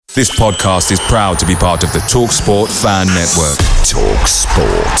This podcast is proud to be part of the TalkSport Fan Network.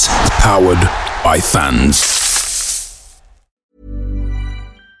 TalkSport. Powered by fans.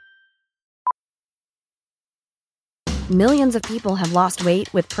 Millions of people have lost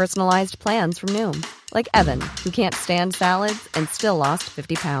weight with personalized plans from Noom. Like Evan, who can't stand salads and still lost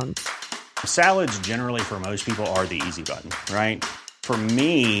 50 pounds. Salads generally for most people are the easy button, right? For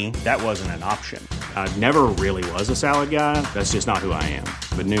me, that wasn't an option. I never really was a salad guy. That's just not who I am.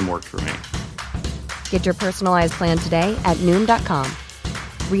 But Noom worked for me. Get your personalized plan today at Noom.com.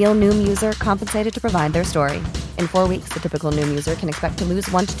 Real Noom user compensated to provide their story. In 4 weeks, the typical Noom user can expect to lose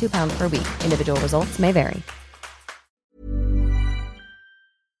 1 to 2 pounds per week. Individual results may vary.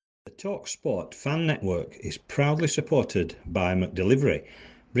 The TalkSport Fan Network is proudly supported by McDelivery,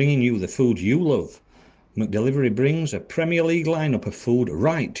 bringing you the food you love. McDelivery brings a Premier League lineup of food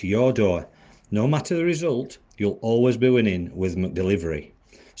right to your door. No matter the result, you'll always be winning with McDelivery.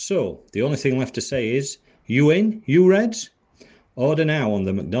 So, the only thing left to say is, you in, you Reds? Order now on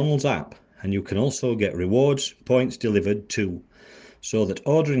the McDonald's app, and you can also get rewards points delivered too. So that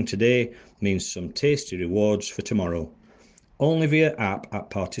ordering today means some tasty rewards for tomorrow. Only via app at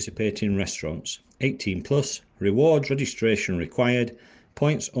participating restaurants. 18 plus, rewards registration required,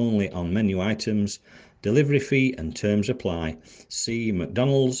 points only on menu items. Delivery fee and terms apply. See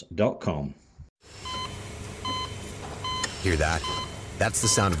mcdonalds.com. Hear that? That's the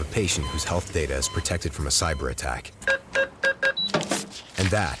sound of a patient whose health data is protected from a cyber attack. And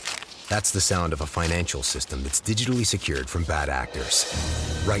that's the sound of a financial system that's digitally secured from bad actors.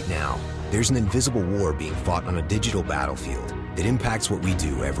 Right now, there's an invisible war being fought on a digital battlefield that impacts what we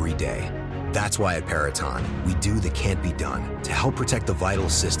do every day. That's why at Peraton, we do the can't be done to help protect the vital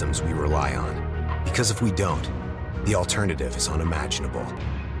systems we rely on. Because if we don't, the alternative is unimaginable.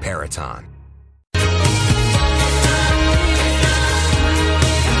 Peraton.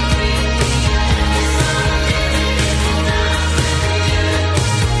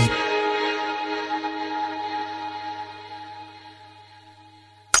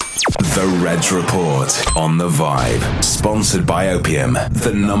 The Reds Report on The Vibe. Sponsored by Opium,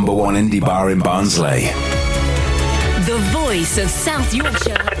 the number one indie bar in Barnsley. The voice of South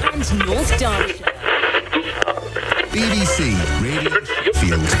Yorkshire and North Derbyshire. BBC Radio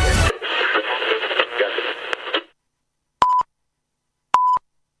Field.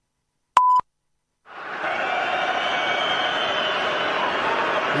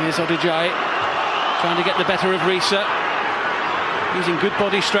 Here's Odijay trying to get the better of Risa, using good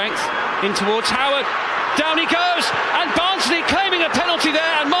body strength in towards Howard. Down he goes, and Barnsley claiming a penalty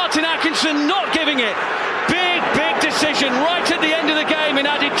there, and Martin Atkinson not giving it. Big decision right at the end of the game in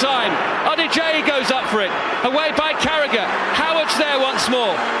added time. Odijay goes up for it, away by Carragher. Howard's there once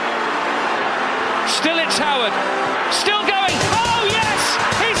more. Still it's Howard, still going. Oh yes,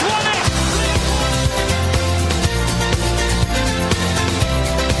 he's won it.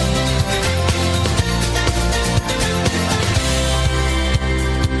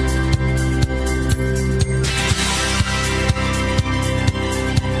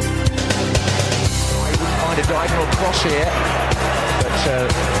 A diagonal cross here, but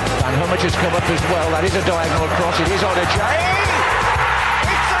Van Hummage has come up as well. That is a diagonal cross. It is Odijay.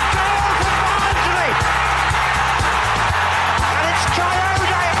 It's a goal for Barnsley, and it's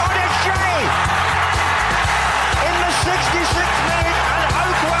Coyote Odijay in the 66th minute, and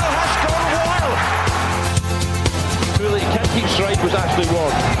Oakwell has gone wild. Really, he can't keep straight with Ashley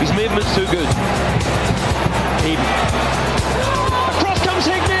Ward. His movement's too good. Across comes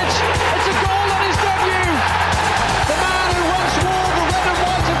Hignett. It's a goal on his debut. The man who once wore the red and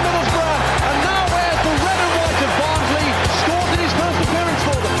white of Middlesbrough and now wears the red and white of Barnsley scores in his first appearance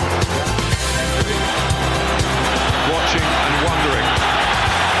for them. Watching and wondering.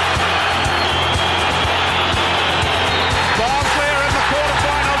 Barnsley are in the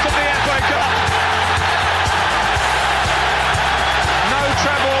quarterfinals of the FA Cup. No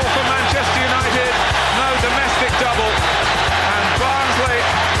treble for Manchester United, no domestic double, and Barnsley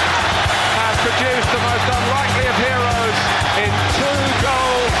have produced the most unlikely of heroes in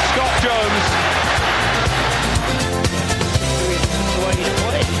 2-goal Scott Jones.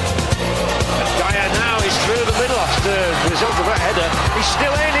 Dyer now is through the middle. That's the result of that header. He's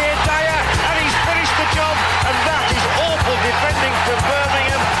still in here, Dyer, and he's finished the job. And that is awful defending from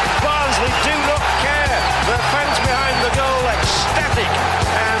Birmingham. Barnsley do not care. The fans behind the goal ecstatic.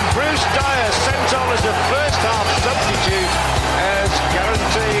 And Bruce Dyer sent on as a first half substitute has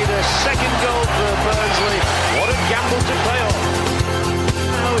guaranteed a second goal for Barnsley. What a gamble to play on.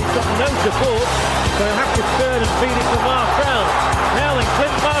 Now he's got no support, so he'll have to turn and feed it to Marcel. Now then,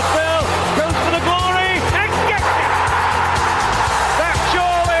 Clint Marcel goes for the glory and gets it! That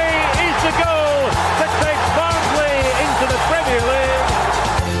surely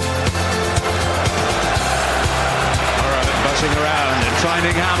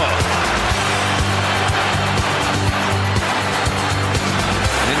Hamill.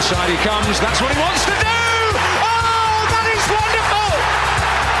 And inside he comes, that's what he wants to do! Oh, that is wonderful!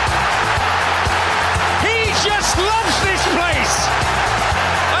 He just loves this place!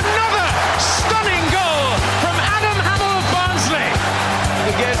 Another stunning goal from Adam Hamill of Barnsley.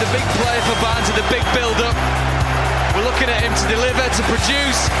 Again, the big play for Barnes and the big build-up. We're looking at him to deliver, to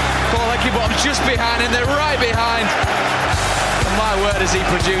produce. Paul Heckingbottom just behind him, they're right behind. And my word, has he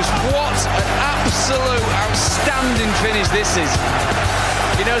produced. What an absolute outstanding finish this is.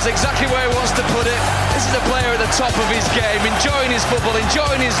 He knows exactly where he wants to put it. This is a player at the top of his game, enjoying his football,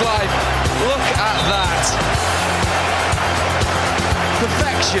 enjoying his life. Look at that.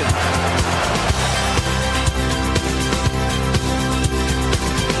 Perfection.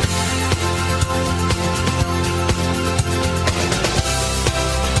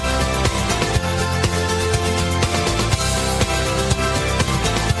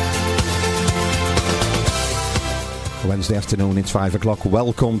 Wednesday afternoon, it's 5 o'clock.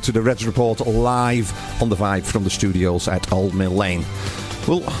 Welcome to the Reds Report live on the Vibe from the studios at Old Mill Lane.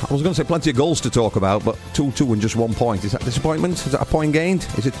 Well, I was going to say plenty of goals to talk about, but 2-2 and just 1 point. Is that disappointment? Is that a point gained?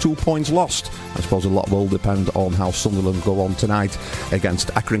 Is it 2 points lost? I suppose a lot will depend on how Sunderland go on tonight against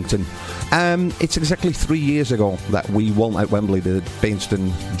Accrington. It's exactly 3 years ago that we won at Wembley the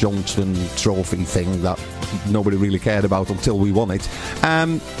Bainston Johnson Trophy thing that nobody really cared about until we won it.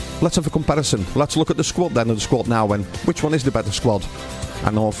 Let's have a comparison. Let's look at the squad then, and the squad now, and which one is the better squad?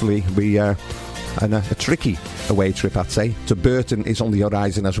 And hopefully we... And a tricky away trip, I'd say, to Burton is on the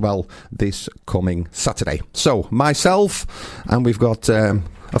horizon as well this coming Saturday. So, myself, and we've got,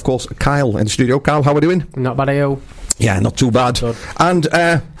 of course, Kyle in the studio. Kyle, how are we doing? Not bad, are you? Yeah, not too bad. Good. And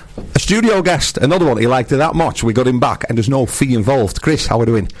a studio guest, another one, he liked it that much. We got him back, and there's no fee involved. Chris, how are we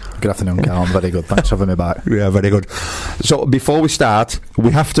doing? Good afternoon, Kyle. I'm very good. Thanks for having me back. Yeah, very good. So, before we start,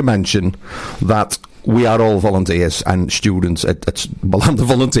 we have to mention that we are all volunteers and students well, I'm the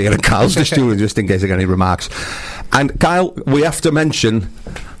volunteer and Kyle's the student, just in case I get any remarks. And Kyle, we have to mention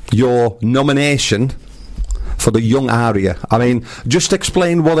your nomination for the Young Aria. I mean, just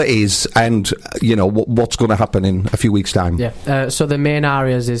explain what it is and, you know, what's going to happen in a few weeks' time. Yeah, so the main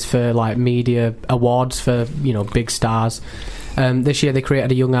areas is for, like, media awards for, you know, big stars. This year they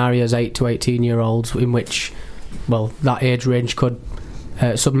created a Young Arias 8 to 18-year-olds in which, well, that age range could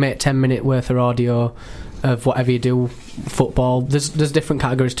submit 10-minute worth of audio of whatever you do, football. There's different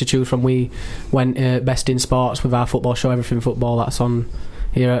categories to choose from. We went Best in Sports with our football show, Everything Football, that's on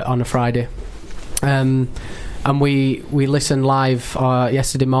here on a Friday. And we listened live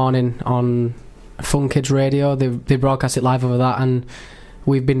yesterday morning on Fun Kids Radio. They broadcast it live over that, and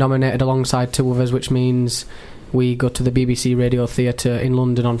we've been nominated alongside two others, which means we go to the BBC Radio Theatre in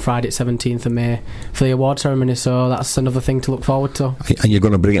London on Friday 17th of May for the award ceremony, so that's another thing to look forward to. And you're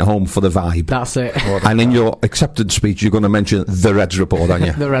going to bring it home for the vibe. That's it. And in your acceptance speech, you're going to mention the Reds Report, aren't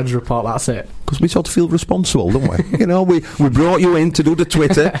you? The Reds Report, that's it. Because we sort of feel responsible, don't we? You know, we brought you in to do the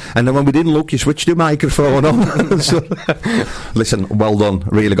Twitter, and then when we didn't look, you switched your microphone on. So, listen, well done,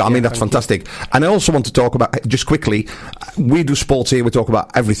 really good. I mean, that's fantastic. And I also want to talk about, just quickly, we do sports here, we talk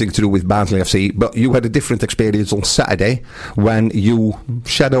about everything to do with Barnsley FC, but you had a different experience on Saturday when you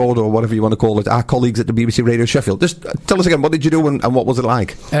shadowed, or whatever you want to call it, our colleagues at the BBC Radio Sheffield. Just tell us again, what did you do and what was it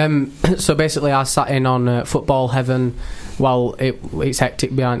like? So basically I sat in on Football Heaven. Well, it's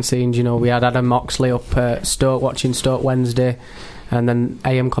hectic behind the scenes, you know. We had Adam Moxley up at Stoke watching Stoke Wednesday, and then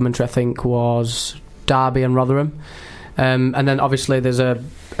AM commentary I think was Derby and Rotherham. And then obviously there's a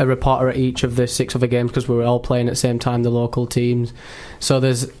reporter at each of the 6 other games because we were all playing at the same time, the local teams. So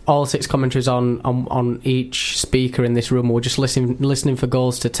there's all 6 commentaries on each speaker in this room. We're just listening for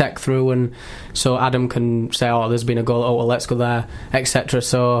goals to tech through, and so Adam can say, oh, there's been a goal, oh well, let's go there, etc.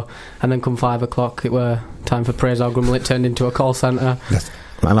 So, and then come 5 o'clock, it were time for praise or grumble. It turned into a call centre. Yes.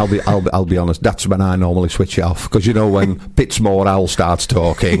 And I'll be honest, that's when I normally switch it off, because you know when Pittsmore Owl starts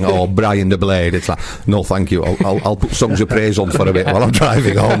talking or Brian the Blade, it's like, no thank you, I'll put songs of praise on for a bit while I'm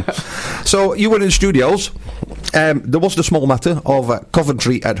driving home. So you were in the studios. There was the small matter of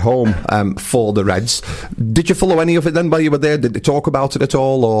Coventry at home for the Reds. Did you follow any of it then while you were there? Did they talk about it at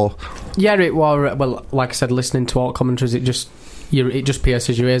all? Or yeah, it was, well, like I said, listening to all commentaries, it just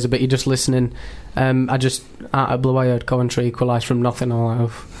pierces your ears a bit. You're just listening. I just out of blue I heard Coventry equalise from nothing. I'm like,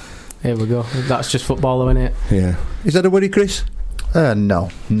 oh, here we go. That's just football, though, isn't it? Yeah. Is that a worry, Chris? No,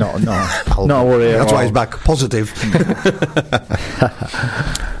 not a worry. That's why he's back. Positive.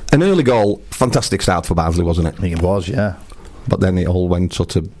 An early goal, fantastic start for Barnsley, wasn't it? It was, yeah. But then it all went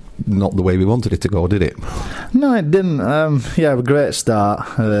sort of not the way we wanted it to go, did it? No, it didn't. Yeah, a great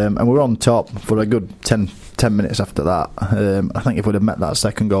start, and we were on top for a good 10 10 minutes after that. I think if we'd have met that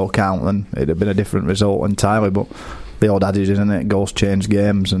second goal count, then it'd have been a different result entirely. But the old adage, isn't it? Goals change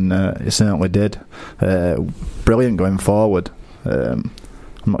games, and it certainly did. Brilliant going forward. I'm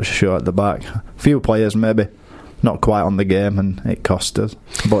not sure at the back. A few players maybe not quite on the game, and it cost us.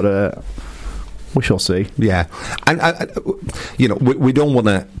 But we shall see. Yeah, and we don't want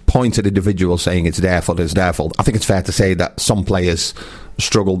to point at individuals saying it's their fault. I think it's fair to say that some players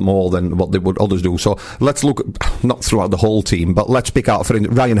struggled more than what they would others do. So let's look, not throughout the whole team, but let's pick out for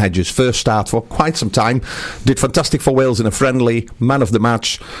Ryan Hedges. First start for quite some time, did fantastic for Wales in a friendly, man of the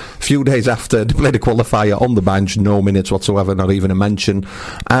match. A few days after, they played a qualifier on the bench, no minutes whatsoever, not even a mention.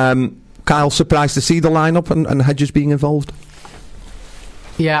 Kyle, surprised to see the lineup and Hedges being involved?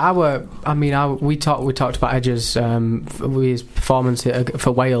 Yeah, we talked about Hedges with his performance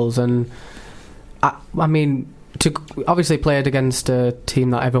for Wales, and to obviously played against a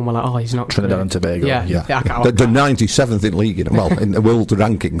team that everyone were like, oh, he's not Trinidad and Tobago. Yeah. The 97th in league, in the world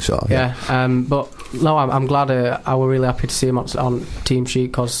ranking. So but no, I'm glad. I were really happy to see him on team sheet,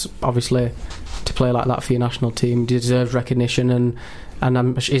 because obviously to play like that for your national team deserves recognition,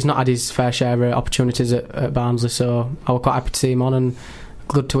 and he's not had his fair share of opportunities at Barnsley, so I was quite happy to see him on, and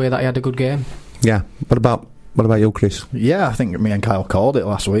good to hear that he had a good game. Yeah. What about you, Chris? Yeah, I think me and Kyle called it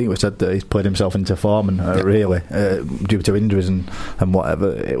last week. We said that he's played himself into form, and really, due to injuries and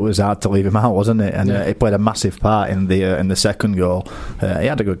whatever, it was hard to leave him out, wasn't it? And he played a massive part in the second goal. He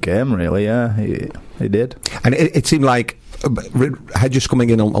had a good game, really. Yeah, he did. And it seemed like Hedges coming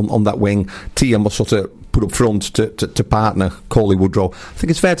in on that wing, TM was sort of put up front to partner Coley Woodrow. I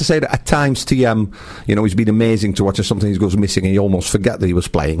think it's fair to say that at times TM, he's been amazing to watch. If something goes missing and you almost forget that he was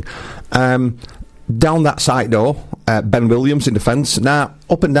playing. Down that side though, Ben Williams in defence. Now,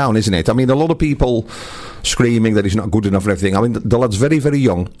 up and down, isn't it? I mean, a lot of people screaming that he's not good enough for everything. I mean, the lad's very, very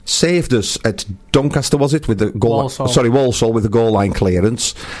young. Saved us at Doncaster, was it? With the goal, Walsall with the goal line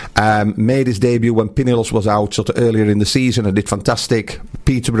clearance. Made his debut when Pinillos was out sort of earlier in the season and did fantastic.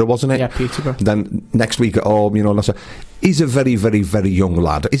 Peterborough, wasn't it? Yeah, Peterborough. Then next week at home, he's a very, very, very young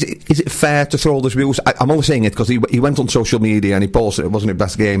lad. Is it fair to throw all this abuse? I'm only saying it because he went on social media and he posted it wasn't his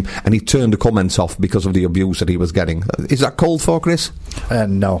best game, and he turned the comments off because of the abuse that he was getting. Is that called for, Chris?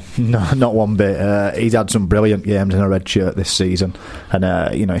 No, not one bit. He's had some brilliant games in a red shirt this season,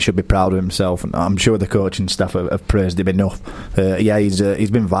 and he should be proud of himself. And I'm sure the coaching staff have praised him enough.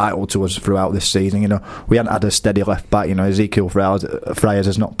 He's been vital to us throughout this season. We hadn't had a steady left back. Ezekiel Friars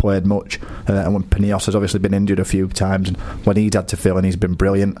has not played much, and when Pinillos has obviously been injured a few times, and when he's had to fill in, he's been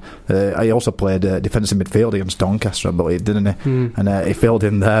brilliant. He also played defensive midfield against Doncaster, I believe, didn't he? And he filled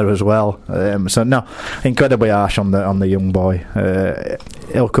in there as well. So no, incredibly harsh on the young boy.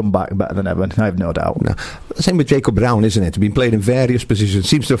 He'll come back better than ever, I have no doubt. No. Same with Jacob Brown, isn't it? He's been playing in various positions,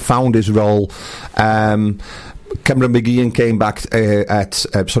 seems to have found his role. Cameron McGeehan came back after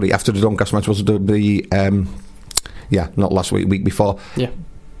the Doncaster match. Was not last week before. Yeah.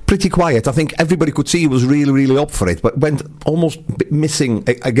 Pretty quiet. I think everybody could see he was really, really up for it, but went almost missing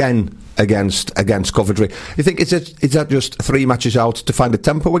again against Coventry. You think is that just 3 matches out to find the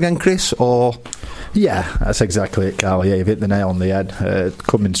tempo again, Chris? Or yeah, that's exactly it, Carl. Yeah, you've hit the nail on the head.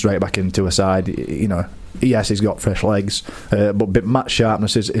 Coming straight back into a side, yes, he's got fresh legs, but match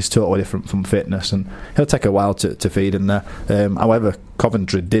sharpness is totally different from fitness, and he'll take a while to feed in there. However,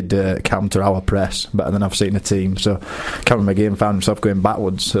 Coventry did counter our press better than I've seen a team, so Cameron McGeehan found himself going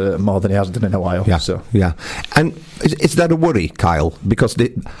backwards more than he has done in a while. Yeah. And is that a worry, Kyle? Because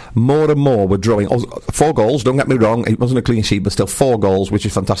more and more we're drawing 4 goals, don't get me wrong, it wasn't a clean sheet, but still 4 goals, which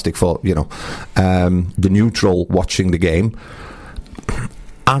is fantastic for the neutral watching the game.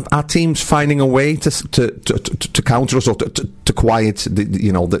 Are teams finding a way to counter us or to quiet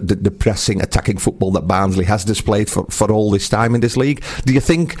the pressing, attacking football that Barnsley has displayed for all this time in this league? Do you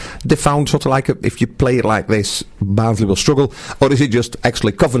think they found sort of like if you play it like this, Barnsley will struggle, or is it just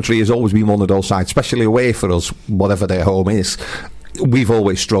actually Coventry has always been one of those sides, especially away for us, whatever their home is? We've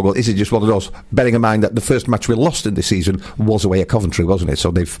always struggled. Is it just one of those, bearing in mind that the first match we lost in this season was away at Coventry, wasn't it?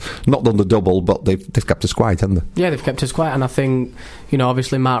 So they've not done the double, but they've kept us quiet, haven't they? Yeah, they've kept us quiet, and I think,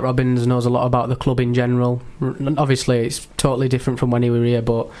 obviously Mark Robbins knows a lot about the club in general. Obviously it's totally different from when he were here,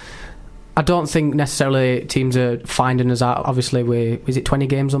 but I don't think necessarily teams are finding us out. Obviously is it 20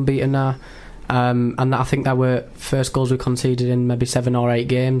 games unbeaten now? And I think that were first goals we conceded in maybe 7 or 8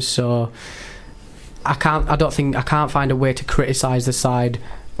 games, so I can't find a way to criticise the side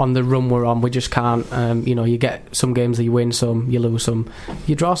on the run we're on. We just can't. You get some games that you win some, you lose some,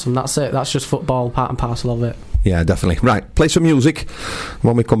 you draw some. That's it. That's just football, part and parcel of it. Yeah, definitely. Right, play some music.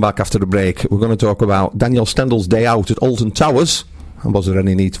 When we come back after the break, we're going to talk about Daniel Stendel's day out at Alton Towers. Was there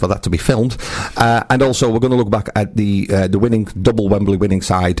any need for that to be filmed? And also, we're going to look back at the winning, double Wembley winning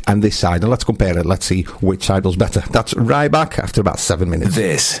side and this side, and let's compare it. Let's see which side was better. That's right back after about 7 minutes.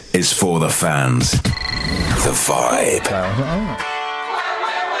 This is for the fans. The Vibe.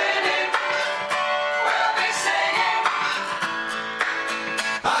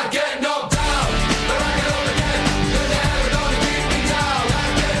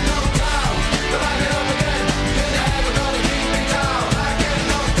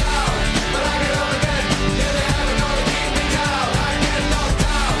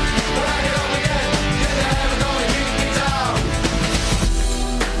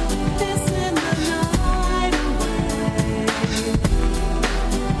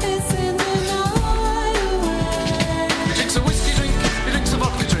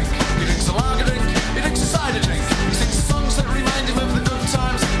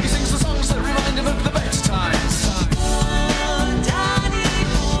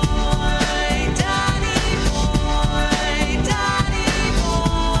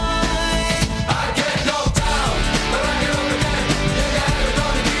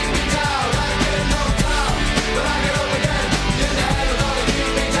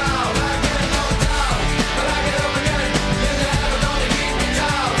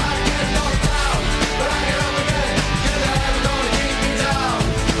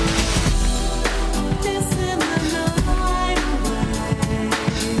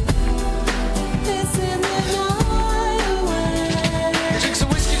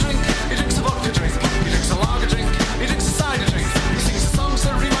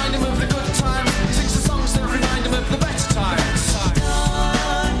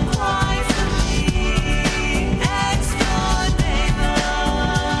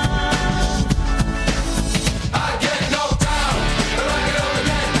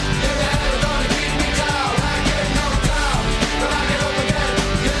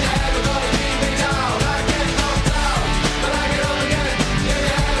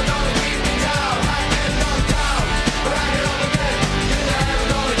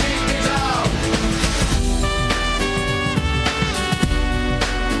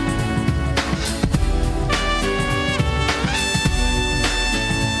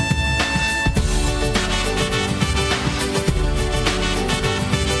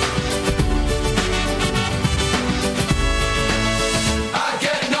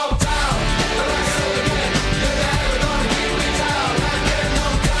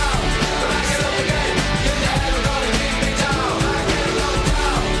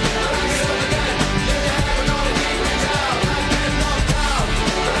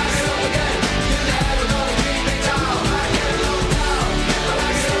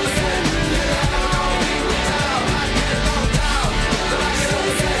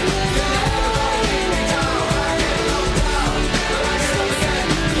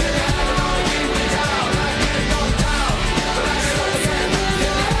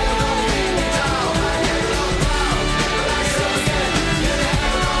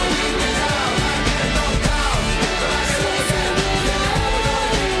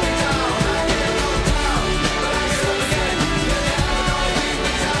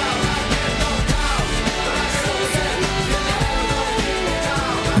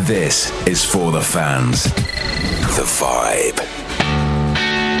 This is for the fans. The Vibe.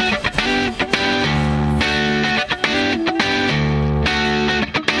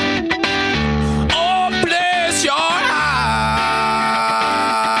 Oh,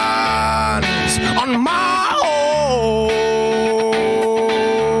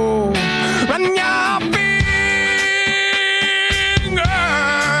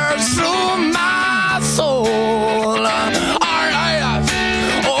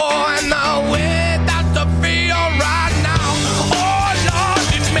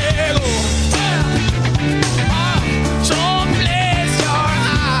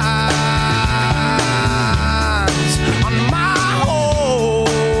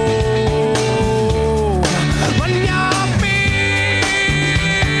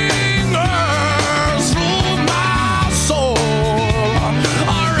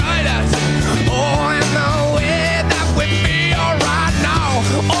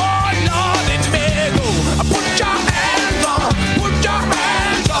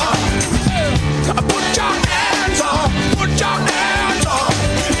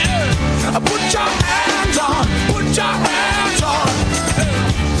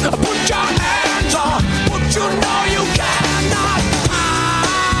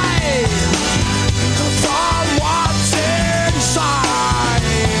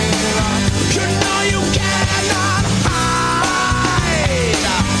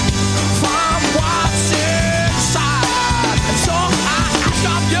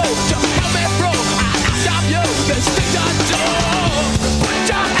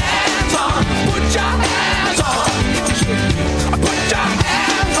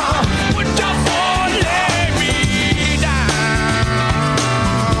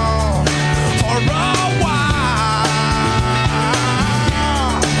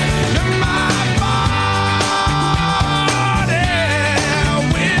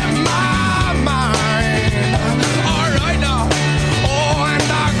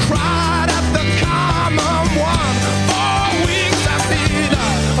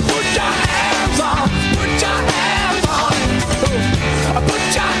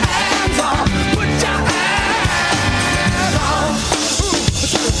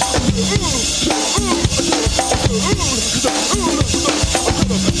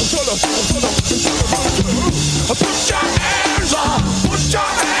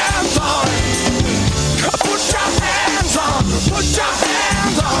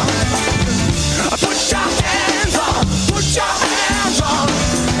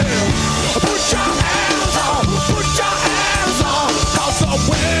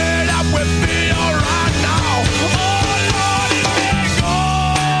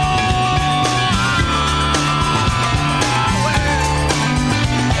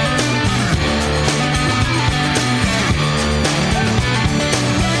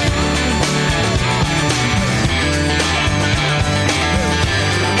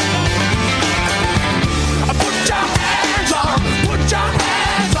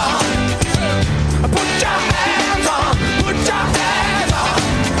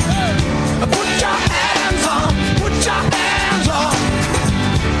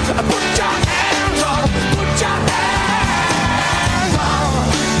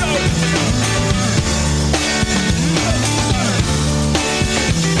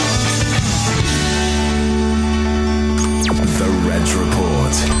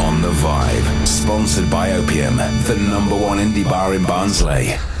 Sponsored by Opium, the number one indie bar in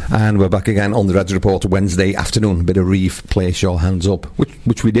Barnsley. And we're back again on the Reds Report Wednesday afternoon. Bit of Reef, Place Your Hands Up,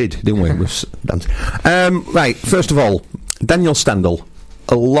 which we did, didn't we? Right, first of all, Daniel Stendel.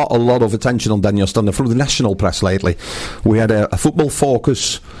 A lot of attention on Daniel Stendel through the national press lately. We had a football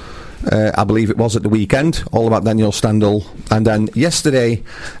focus, I believe it was at the weekend, all about Daniel Stendel. And then yesterday,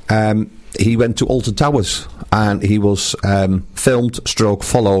 he went to Alton Towers and he was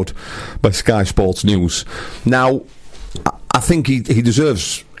filmed/followed by Sky Sports News. Now, I think he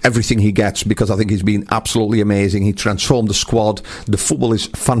deserves everything he gets because I think he's been absolutely amazing. He transformed the squad. The football is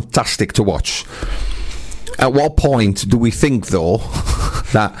fantastic to watch. At what point do we think, though,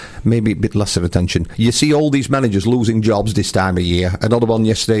 that maybe a bit less of attention? You see all these managers losing jobs this time of year. Another one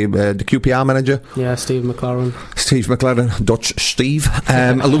yesterday, the QPR manager. Yeah, Steve McLaren, Dutch Steve,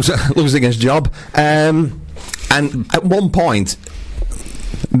 losing his job. And at one point,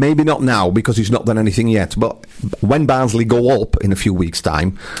 maybe not now because he's not done anything yet, but when Barnsley go up in a few weeks'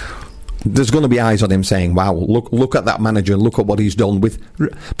 time, there's going to be eyes on him saying, wow, look at that manager, look at what he's done with...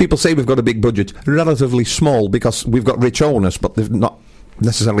 People say we've got a big budget, relatively small because we've got rich owners, but they've not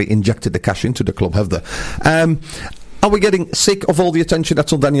necessarily injected the cash into the club, have they? Are we getting sick of all the attention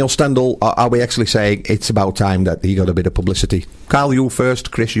that's on Daniel Stendel, or are we actually saying it's about time that he got a bit of publicity? Carl, you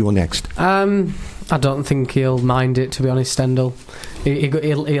first, Chris, you next. I don't think he'll mind it, to be honest, Stendel. He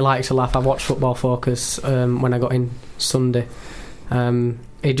likes to laugh. I watched Football Focus when I got in Sunday.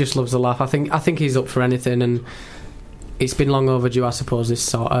 He just loves to laugh. I think he's up for anything, and it's been long overdue, I suppose, this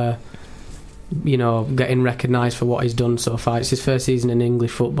sort of, getting recognised for what he's done so far. It's his first season in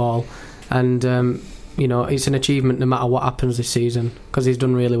English football, and it's an achievement no matter what happens this season because he's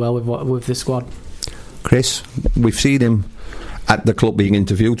done really well with the squad. Chris, we've seen him at the club being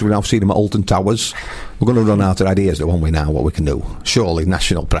interviewed. We've now seen him at Alton Towers. We're going to run out of ideas, won't we, now, what we can do? Surely,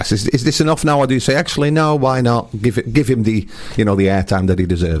 national press. Is this enough now, or do you say, actually, no, why not? Give him the airtime that he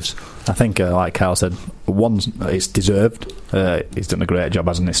deserves? I think, like Carl said, one, it's deserved. He's done a great job,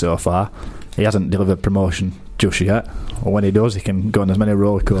 hasn't he, so far? He hasn't delivered promotion just yet. Or when he does, he can go on as many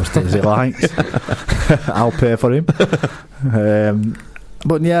roller coasters as he likes. I'll pay for him.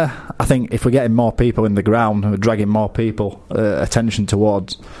 But yeah, I think if we're getting more people in the ground, we're dragging more people attention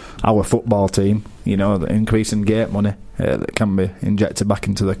towards our football team, the increasing gate money that can be injected back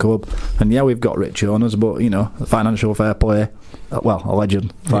into the club. And yeah, we've got rich owners, but the financial fair play,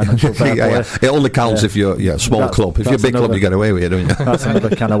 alleged financial fair play. It only counts if you're a small club. If you're a big club, you get away with it, don't you? That's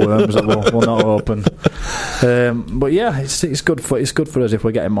another can of worms that we'll not open. But yeah, it's good for us if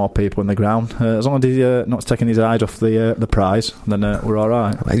we're getting more people in the ground. As long as he's not taking his eyes off the prize, then we're all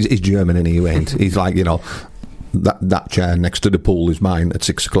right. He's German, and he ain't. He's like that chair next to the pool is mine at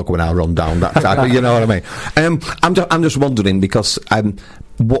 6 o'clock when I run down. That type, you know what I mean? I'm just wondering because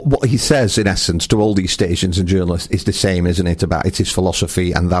what he says in essence to all these stations and journalists is the same, isn't it? About it's his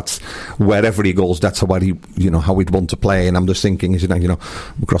philosophy, and that's wherever he goes, that's how he'd want to play. And I'm just thinking,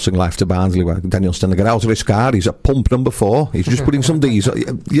 crossing life to Barnsley, where Daniel Stendel got out of his car, he's at pump number 4, he's just putting some diesel.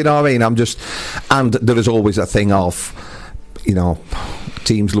 You know what I mean? And there is always that thing of,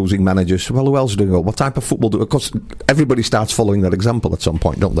 teams losing managers. Well, who else do it? What type of football do it? Because everybody starts following that example at some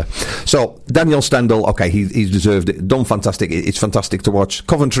point, don't they? So, Daniel Stendel, okay, he's deserved it. Done fantastic. It's fantastic to watch.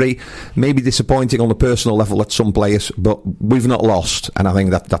 Coventry, maybe disappointing on a personal level at some players, but we've not lost, and I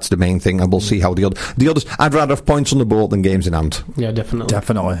think that's the main thing, and we'll see how the others... I'd rather have points on the board than games in hand. Yeah, definitely.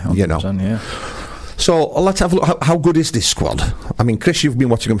 Definitely. Yeah. So let's have a look. How good is this squad? I mean, Chris, you've been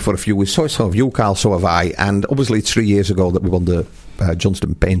watching them for a few weeks. So have you, Carl. So have I. And obviously, it's 3 years ago that we won the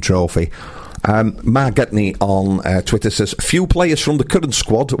Johnston Payne Trophy. Mark Getney on Twitter says, few players from the current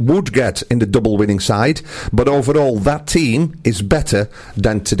squad would get in the double winning side, but overall, that team is better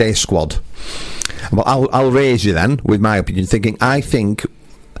than today's squad. Well, I'll raise you then with my opinion, thinking I think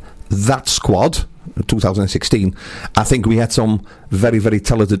that squad, 2016, I think we had some very, very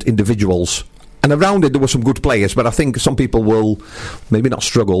talented individuals. And around it, there were some good players, but I think some people will maybe not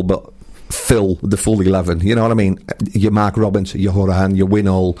struggle, but fill the full 11. You know what I mean? Your Mark Robbins, your Horahan, your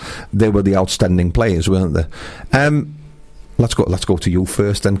Winall, they were the outstanding players, weren't they? Let's go to you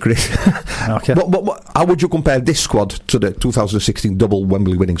first then, Chris. Okay. How would you compare this squad to the 2016 double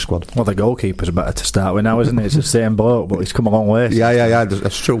Wembley winning squad? Well, the goalkeeper's better to start with now, isn't it? It's the same bloke, but he's come a long way. Yeah,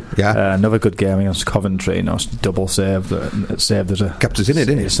 that's true. Yeah, another good game against Coventry, double save that saved us. Kept us in it,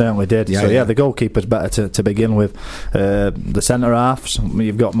 didn't it? It certainly did. Yeah, the goalkeeper's better to begin with. The centre halves,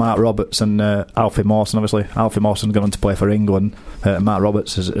 you've got Mark Roberts and Alfie Mawson. Obviously, Alfie Mawson's going to play for England. Mark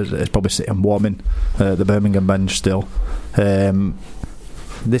Roberts is probably sitting warming the Birmingham bench still.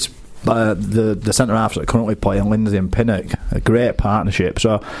 This the centre halves that are currently playing, Lindsay and Pinnock, a great partnership.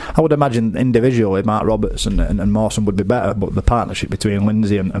 So I would imagine individually Mark Roberts and Mawson would be better, but the partnership between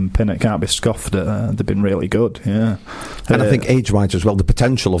Lindsay and Pinnock can't be scoffed at. They've been really good, yeah. And I think age-wise as well, the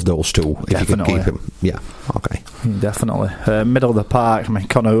potential of those two, if you can keep him. Yeah, okay. Definitely. Middle of the park, I mean,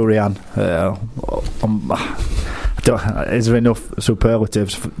 Conor Urian, is there enough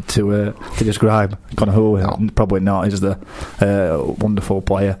superlatives to describe Conor Urian? No. Probably not. He's the wonderful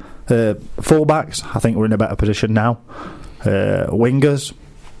player. Fullbacks, I think we're in a better position now. Wingers,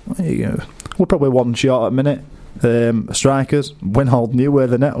 we're probably one short at a minute. Strikers, Winhold knew where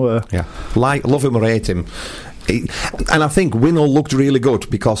the net were. Yeah, love him or hate him. And I think Winhold looked really good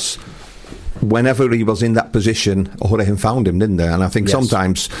because whenever he was in that position, Horahan found him, didn't they? And I think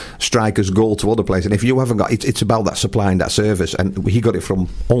sometimes strikers go to other places, and if you haven't got it's about that supply and that service, and he got it from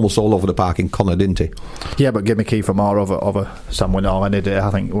almost all over the park in Connor, didn't he? Yeah, but give me Kiefer Moore over Sam Winall any day. I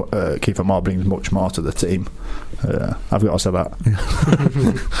think Kiefer Moore brings much more to the team. I've got to say that.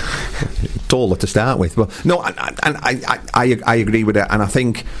 Taller to start with, but no, and I agree with it, and I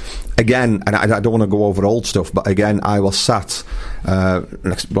think again, and I don't want to go over old stuff, but again, I was sat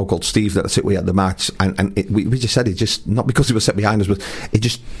next to a bloke called Steve that I sit with at the match, and we just said it just not because he was set behind us, but we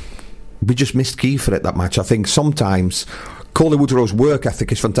just missed Kiefer at that match. I think sometimes Coley Woodrow's work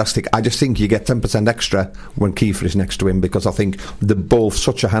ethic is fantastic. I just think you get 10% extra when Kiefer is next to him, because I think they're both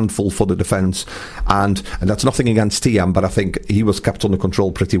such a handful for the defence, and that's nothing against Tiam, but I think he was kept under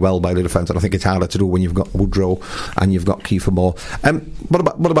control pretty well by the defence, and I think it's harder to do when you've got Woodrow and you've got Kiefer Moore.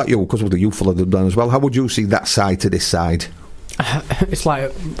 What about you? Because you follow the done as well. How would you see that side to this side? It's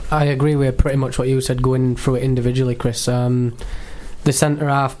like I agree with pretty much what you said, going through it individually, Chris. The centre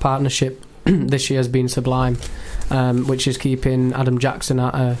half partnership this year has been sublime, which is keeping Adam Jackson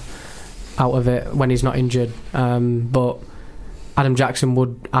out of it when he's not injured. But Adam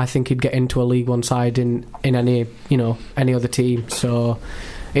Jackson I think he'd get into a League One side in any other team. So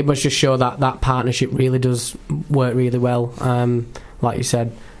it must just show that partnership really does work really well. Like you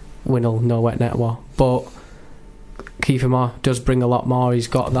said, Winnell, no wet net war, but Kiefer Moore does bring a lot more. He's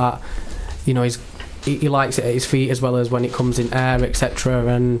got that, he likes it at his feet as well as when it comes in air,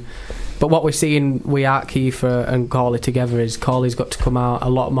 etc. But what we're seeing with Art Kiefer and Corley together is Corley's got to come out a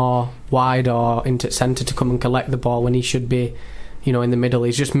lot more wide or into centre to come and collect the ball when he should be, in the middle.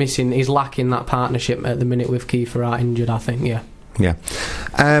 He's just missing. He's lacking that partnership at the minute with Kiefer Art injured, I think. Yeah.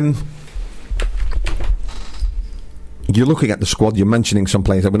 You're looking at the squad, you're mentioning some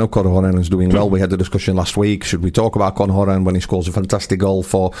players. We know Conor Horan is doing well. We had the discussion last week. Should we talk about Conor Horan when he scores a fantastic goal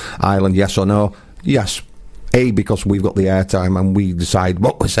for Ireland, yes or no? Yes. A, because we've got the airtime and we decide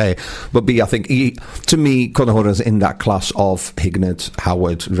what we say. But B, I think to me, Conor Horan's in that class of Hignett,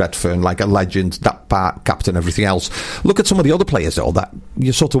 Howard, Redfern, like a legend, that part, captain, everything else. Look at some of the other players, though, that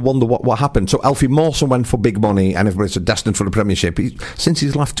you sort of wonder what happened. So Alfie Mawson went for big money and everybody's destined for the Premiership. Since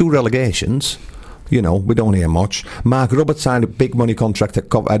he's left 2 relegations, we don't hear much. Mark Roberts signed a big money contract at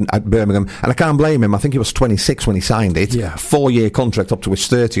Birmingham, and I can't blame him. I think he was 26 when he signed it. Yeah. 4-year contract up to his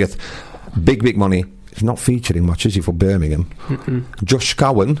 30th. Big money. He's not featuring much, is he, for Birmingham? Mm-mm. Josh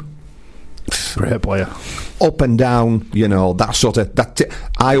Cowan, great player, up and down. That sort of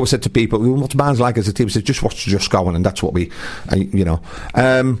I always said to people, "What's Barnes like as a team?" I said, "Just watch Josh Cowan," and that's what we,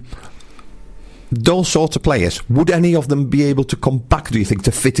 those sorts of players. Would any of them be able to come back? Do you think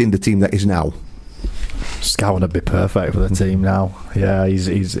to fit in the team that is now? Cowan would be perfect for the team now. Yeah,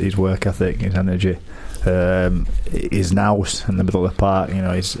 his work ethic, his energy. His nous in the middle of the park,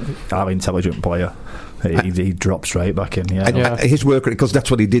 he's an highly intelligent player. He drops straight back in. His work, because that's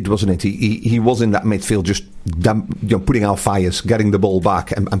what he did, wasn't it? He was in that midfield, just putting out fires, getting the ball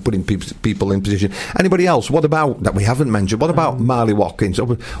back, and putting people in position. Anybody else? What about that we haven't mentioned? What about Marley Watkins?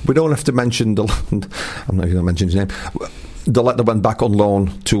 We don't have to mention I'm not even going to mention his name. The lad that went back on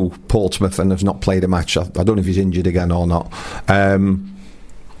loan to Portsmouth and has not played a match. I don't know if he's injured again or not.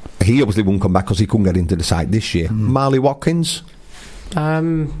 He obviously won't come back because he couldn't get into the side this year. Marley Watkins?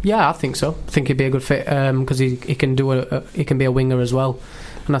 Yeah, I think so. I think he'd be a good fit because he can he can be a winger as well,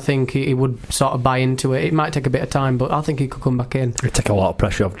 and I think he would sort of buy into it. It might take a bit of time, but I think he could come back in. It'd take a lot of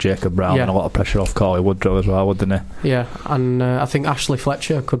pressure off Jacob Brown and a lot of pressure off Corley Woodrow as well, wouldn't it? Yeah, and I think Ashley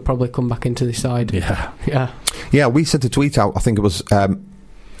Fletcher could probably come back into the side. Yeah. We sent a tweet out. I think it was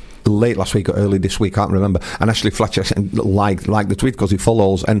late last week or early this week, I can't remember, and Ashley Fletcher liked the tweet because he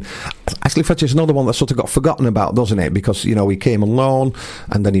follows, and Ashley Fletcher's another one that sort of got forgotten about, doesn't it? Because he came on loan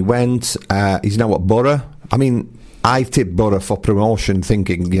and then he went, he's now at Borough. I mean, I tipped Borough for promotion,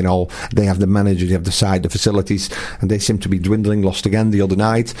 thinking, they have the manager, they have the side, the facilities, and they seem to be dwindling. Lost again the other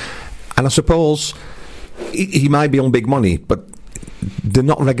night, and I suppose he might be on big money, but they're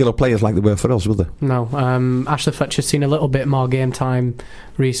not regular players like they were for us, were they? No. Ashley Fletcher's seen a little bit more game time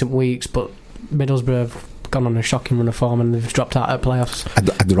recent weeks, but Middlesbrough have gone on a shocking run of form and they've dropped out at playoffs.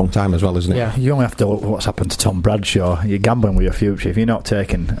 At the wrong time as well, isn't it? Yeah. You only have to look at what's happened to Tom Bradshaw. You're gambling with your future. If you're not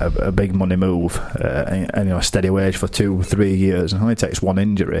taking a big money move and a steady wage for 2-3 years, and it only takes one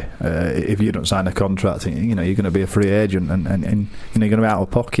injury, if you don't sign a contract, you're going to be a free agent and you're going to be out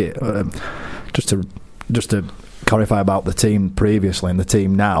of pocket. Just to clarify about the team previously and the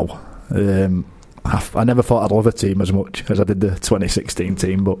team now, I never thought I'd love a team as much as I did the 2016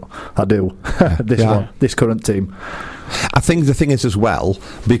 team, but I do. This current team. I think the thing is as well,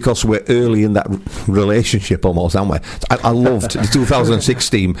 because we're early in that relationship almost, aren't we? I loved the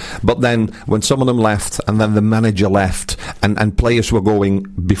 2016, but then when some of them left and then the manager left and players were going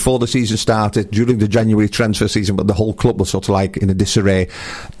before the season started, during the January transfer season, but the whole club was sort of like in a disarray.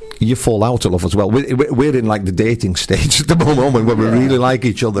 You fall out of love as well. We're in like the dating stage at the moment where we really like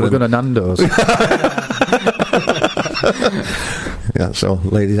each other. We're going to Nando's. Yeah, so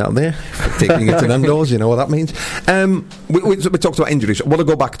ladies out there, taking it to Nando's, you know what that means. We talked about injuries. I want to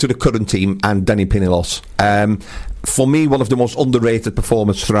go back to the current team and Danny Pinillos. For me, one of the most underrated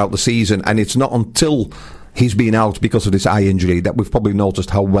performers throughout the season, and it's not until he's been out because of this eye injury that we've probably noticed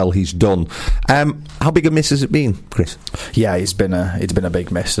how well he's done. How big a miss has it been, Chris? Yeah, it's been a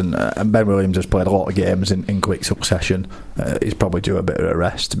big miss, and Ben Williams has played a lot of games in quick succession. He's probably due a bit of a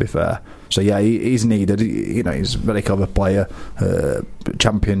rest, to be fair. So yeah, he's needed. He's a very clever player.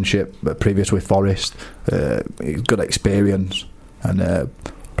 Championship, previous with Forest. He's good experience, and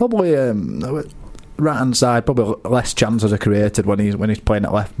probably. Right hand side, probably less chances are created when he's playing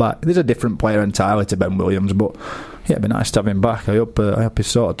at left back. There's a different player entirely to Ben Williams, but yeah, it'd be nice to have him back. I hope he's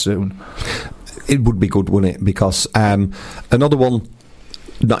sorted soon. It would be good, wouldn't it? Because another one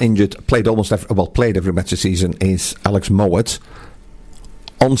not injured, played every match this season is Alex Mowat.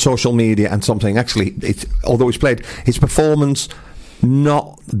 On social media and something, actually, although he's played, his performance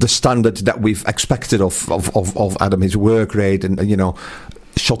not the standard that we've expected of Adam. His work rate and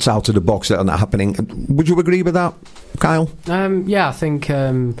shots out of the box that are not happening. Would you agree with that, Kyle? Yeah, I think,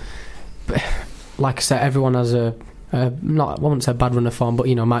 like I said, everyone has I wouldn't say bad run of form, but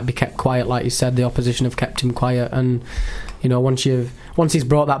might be kept quiet. Like you said, the opposition have kept him quiet, and once he's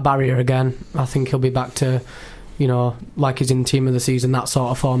brought that barrier again, I think he'll be back to like he's in team of the season, that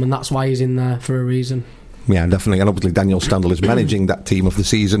sort of form, and that's why he's in there for a reason. Yeah, definitely. And obviously Daniel Standall is managing that team of the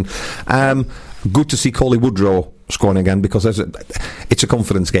season. Good to see Coley Woodrow scoring again, because it's a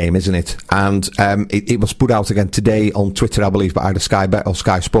confidence game, isn't it? And it was put out again today on Twitter, I believe, by either Sky Bet or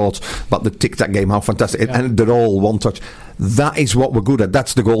Sky Sports, but the tic-tac game, how fantastic. Yeah. And they're all one touch. That is what we're good at.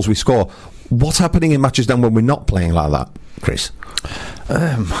 That's the goals we score. What's happening in matches then when we're not playing like that, Chris?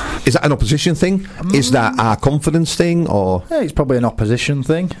 Is that an opposition thing? Is that our confidence thing? Or yeah, it's probably an opposition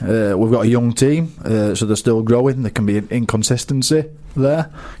thing. We've got a young team, so they're still growing. There can be inconsistency there.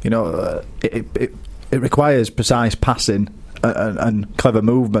 It requires precise passing and clever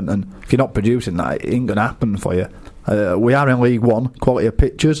movement, and if you're not producing that, it ain't going to happen for you. We are in League One, quality of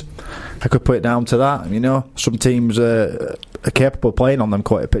pitches. I could put it down to that. Some teams are capable of playing on them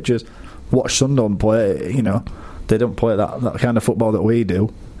quality of pitches. Watch Sunderland play. They don't play that kind of football that we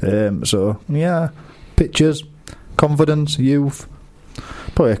do. So yeah, pitches, confidence, youth,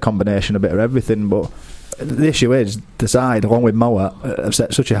 probably a combination, a bit of everything. But the issue is the side, along with Moa, have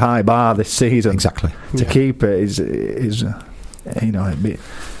set such a high bar this season. Exactly. To keep it is it'd be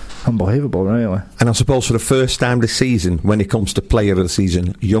unbelievable, really. And I suppose for the first time this season, when it comes to player of the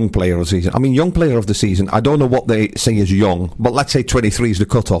season, young player of the season, young player of the season, I don't know what they say is young, but let's say 23 is the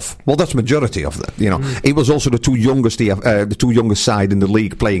cut-off. Well, that's majority of that. It was also the two youngest side in the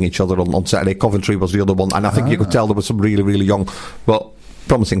league playing each other on Saturday. Coventry was the other one, and I think you could tell there were some really, really young,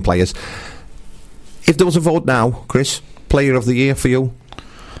 promising players. If there was a vote now, Chris, player of the year for you?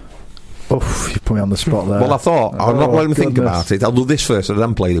 Oh, you put me on the spot there. Well, I thought I'll not let me think about it. I'll do this first and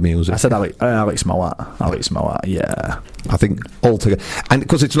then play the music. I said Alex Mowat. Yeah, I think altogether, and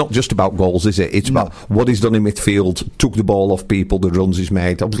because it's not just about goals, is it? It's about what he's done in midfield, took the ball off people, the runs he's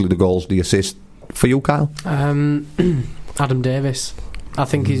made, obviously the goals, the assists. For you, Kyle? Adam Davis. I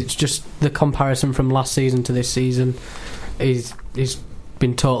think it's just the comparison from last season to this season. He's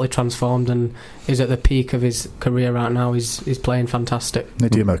been totally transformed and is at the peak of his career right now. He's playing fantastic. They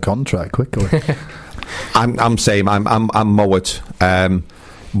do him a contract quickly. I'm same. I'm Mowat.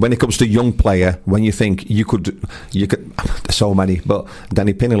 When it comes to young player, when you think you could so many, but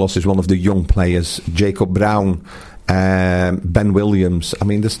Danny Pinillos is one of the young players. Jacob Brown, Ben Williams.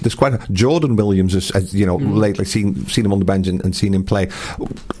 There's quite Jordan Williams as lately seen him on the bench and seen him play.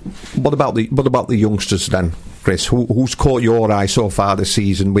 What about the youngsters then? Chris, who's caught your eye so far this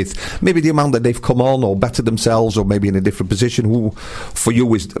season with maybe the amount that they've come on or bettered themselves or maybe in a different position? Who, for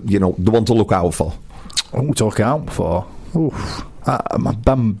you, is the one to look out for? Oh, to look out for? Oof. I'm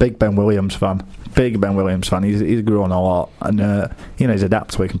a big Ben Williams fan. He's grown a lot, and he's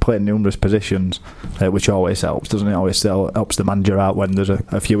adaptable. He can play in numerous positions, which always helps, doesn't it? Always helps the manager out when there's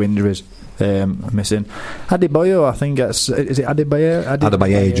a few injuries missing. Adebayo, I think is it Adebayo?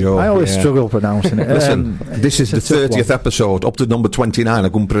 Adebayo. I always struggle pronouncing it. Listen, this is the 30th episode, up to number 29. I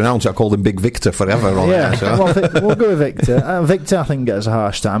couldn't pronounce it. I called him Big Victor forever. Well, we'll go with Victor. Victor, I think, gets a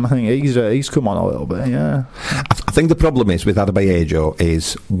harsh time. I think he's come on a little bit. Yeah, I think the problem is with Adebayo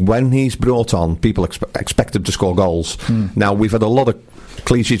is when he's brought on, people expect him to score goals. Now, we've had a lot of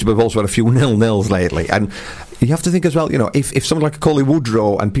clean sheets, but we've also had a few 0-0s lately, and you have to think as well, if someone like Coley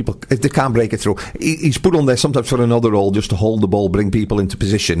Woodrow and people, if they can't break it through, he's put on there sometimes for another role, just to hold the ball, bring people into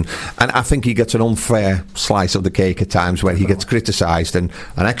position, and I think he gets an unfair slice of the cake at times where he gets criticised, and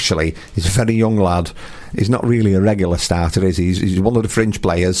actually he's a very young lad. He's not really a regular starter, is he? He's one of the fringe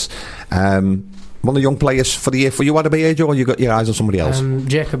players. One of the young players for the year for you, Adebayo, or you got your eyes on somebody else?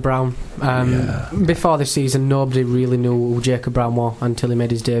 Jacob Brown. Before this season, nobody really knew who Jacob Brown was until he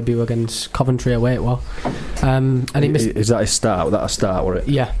made his debut against Coventry away. And he missed. Is that his start? Was that a start? Was it?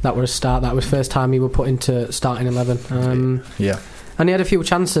 Yeah, that was a start. That was first time he were put into starting 11. Yeah, and he had a few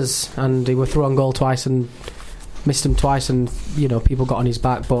chances, and he were through on goal twice and missed him twice, and people got on his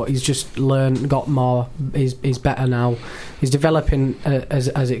back, but he's just learned, got more. He's better now. He's developing as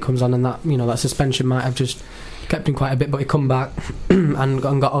it comes on, and that suspension might have just kept him quite a bit, but he come back and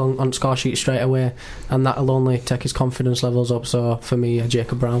got on score sheet straight away, and that'll only take his confidence levels up. So for me,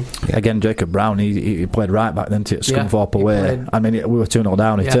 Jacob Brown. Again, Jacob Brown, he played right back then to Scunthorpe away. I mean, we were 2-0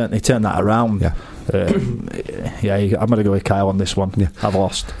 down. He turned that around. I'm going to go with Kyle on this one. I've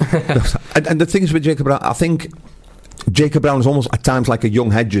lost. And the things with Jacob Brown, I think Jacob Brown is almost at times like a young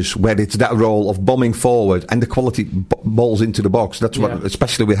Hedges, where it's that role of bombing forward and the quality balls into the box. That's what,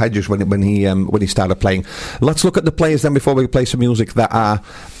 especially with Hedges when he started playing. Let's look at the players then before we play some music that are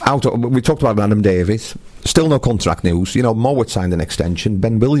out. We talked about Adam Davies. Still no contract news. Mowat signed an extension.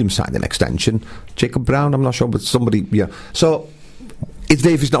 Ben Williams signed an extension. Jacob Brown, I'm not sure, but somebody. Yeah. So is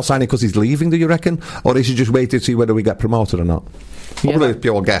Davies not signing because he's leaving? Do you reckon, or is he just waiting to see whether we get promoted or not? Probably a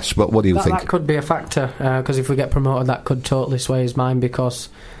pure guess, but what do you think? That could be a factor, because if we get promoted, that could totally sway his mind, because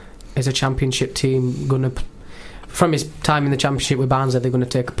is a championship team going to, from his time in the championship with Barnsley, they're going to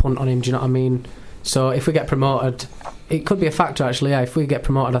take a punt on him, do you know what I mean? So if we get promoted, it could be a factor actually. If we get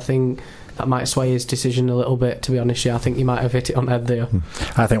promoted, I think that might sway his decision a little bit, to be honest. I think you might have hit it on the head there.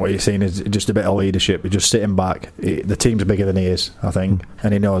 I think what you're seeing is just a bit of leadership. Just sitting back. The team's bigger than he is, I think,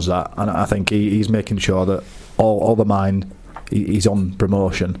 and he knows that, and I think he's making sure that all the mind, he's on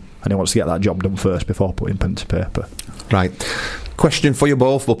promotion, and he wants to get that job done first before putting pen to paper. Right. Question for you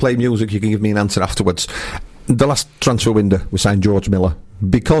both. We'll play music. You can give me an answer afterwards. The last transfer window, we signed George Miller.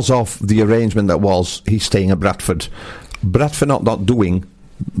 Because of the arrangement that was, he's staying at Bradford. Bradford not doing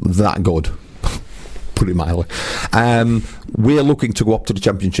that good, put it mildly. We're looking to go up to the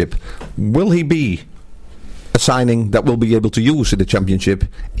Championship. Will he be a signing that we'll be able to use in the Championship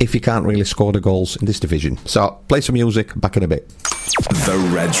if he can't really score the goals in this division? So play some music, back in a bit.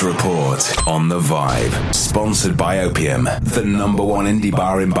 The Reds Report on The Vibe, sponsored by Opium, the #1 indie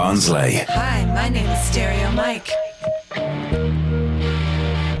bar in Barnsley. Hi, my name is Stereo Mike.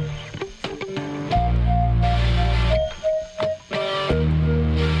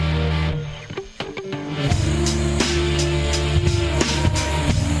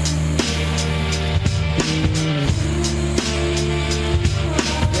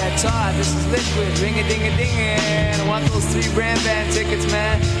 Todd, this is Liquid, ring-a-ding-a-ding-a. I want those 3 brand band tickets,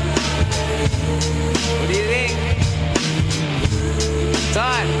 man. What do you think?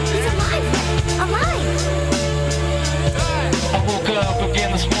 Todd. It's alive. I woke up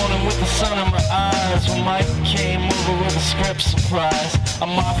again this morning with the sun in my eyes. When Mike came over with a script surprise. A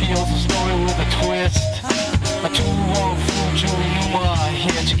mafioso story with a twist. A 2-1 fool, Julie Newmar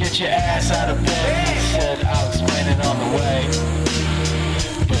here to get your ass out of bed. He said, I'll explain it on the way.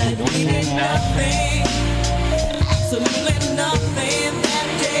 But we did nothing, absolutely nothing that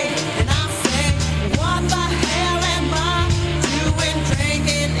day. And I said, what the hell am I doing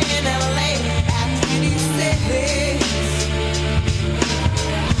drinking in LA at 26?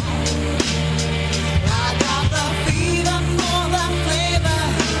 I got the fever for the flavor,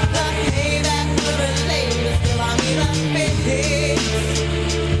 the payback for the labor. Still I need a fix.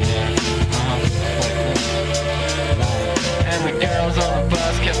 And the girls on the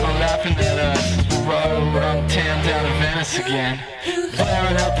bus kept on laughing at us. We rode around town down to Venice. Chris again.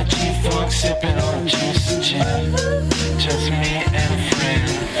 Blaring out the G-Funk, sipping on juice and gin. Just me and a friend,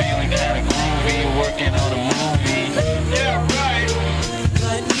 feeling kinda groovy, working on a movie. Yeah, right.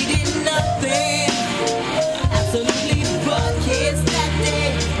 But we did nothing, absolutely but kiss that day.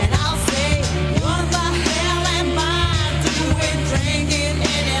 And I'll say, what the hell am I doing drinking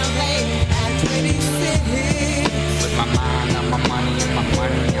in LA at 26? With my mind on my money and my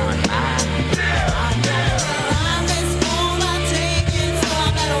money on mine.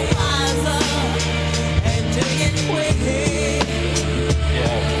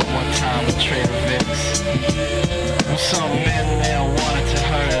 Trader Vic's. Some men there wanted to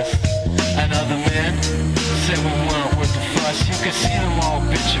hurt us, and other men said we weren't worth the fuss. You could see them all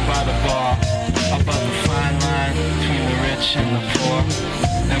bitching by the bar about the fine line between the rich and the poor.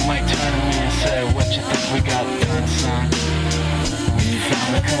 And Mike turned to me and said, what you think we got done, son? We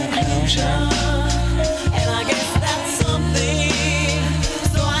found a conclusion, and I guess that's something.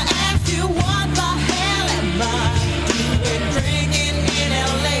 So I asked you, what the hell am I doing drinking in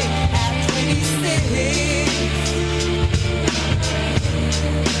LA?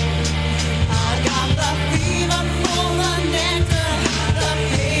 I got the fever for the nectar. The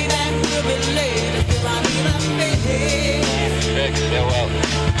payback will be later. Till I need a fix. Fix it, well,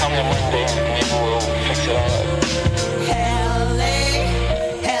 come on Monday and maybe we'll fix it all up.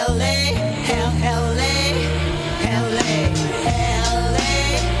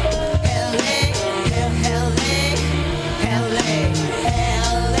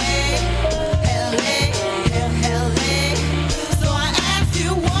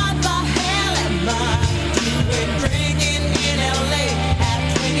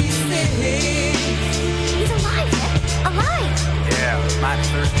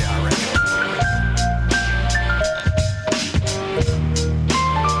 Thursday, I reckon.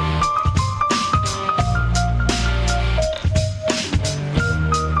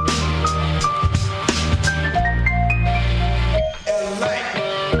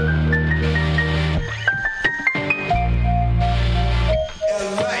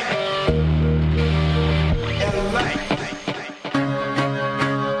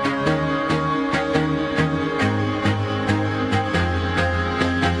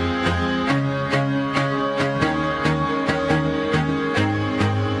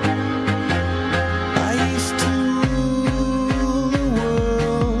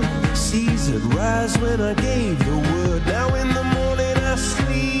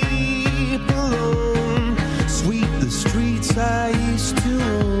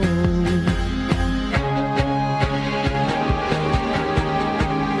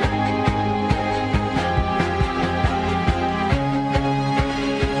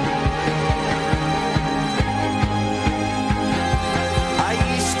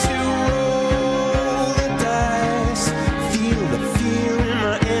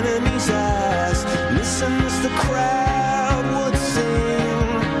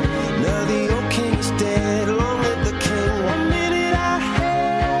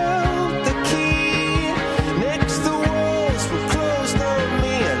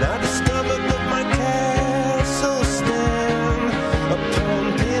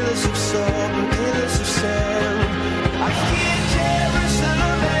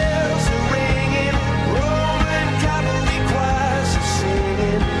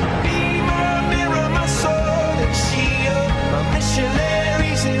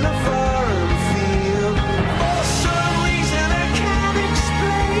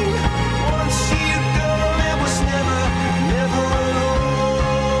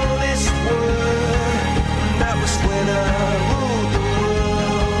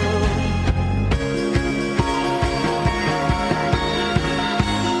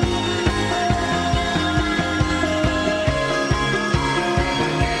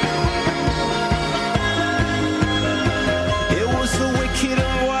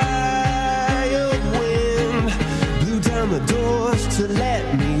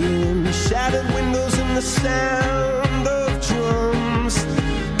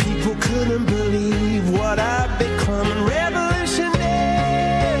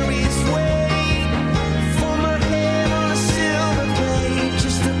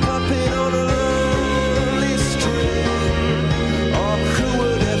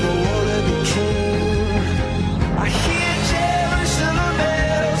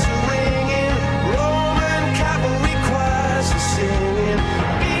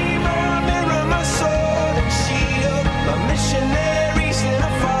 Be my mirror, my sword and shield.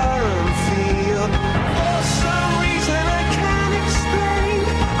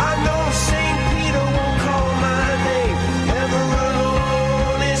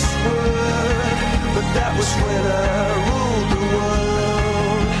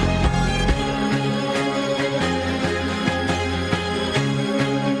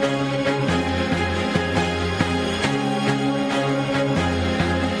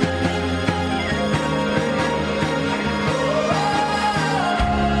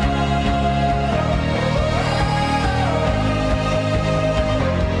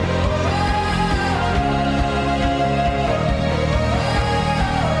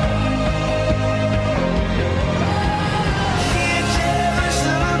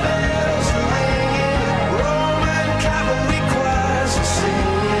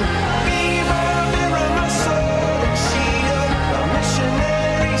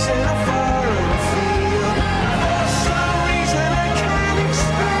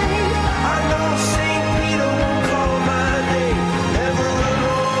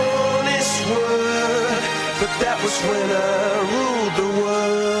 was when I ruled the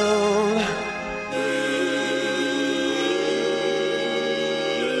world.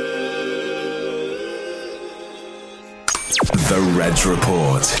 The Reds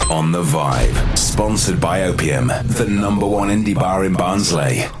Report on The Vibe. Sponsored by Opium, the number one indie bar in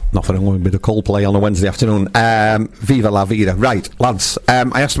Barnsley. Nothing wrong with a bit of Coldplay on a Wednesday afternoon. Viva la vida. Right, lads,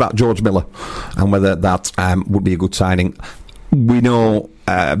 I asked about George Miller and whether that would be a good signing. We know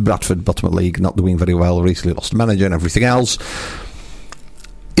Bradford, bottom of the league, not doing very well, recently lost manager and everything else.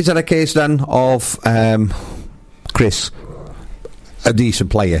 Is that a case then of Chris, a decent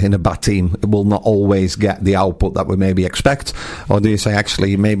player in a bad team will not always get the output that we maybe expect? Or do you say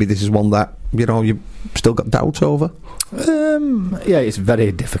actually maybe this is one that, you know, you've still got doubts over? Yeah, it's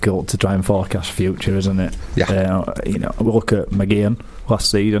very difficult to try and forecast future, isn't it? Yeah. You know, we look at McGeehan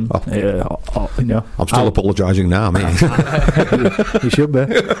last season. You know, I'm still apologising now, mate. You should be.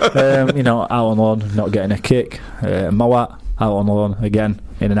 You know, out on loan, not getting a kick. Moat, out on loan again,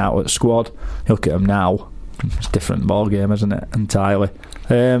 in and out at squad. You look at him now, it's a different ball game, isn't it? Entirely.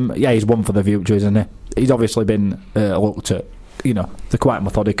 Yeah, he's one for the future, isn't he? He's obviously been looked at. You know, they're quite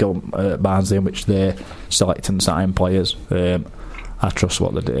methodical at Barnsley in which they select and sign players. I trust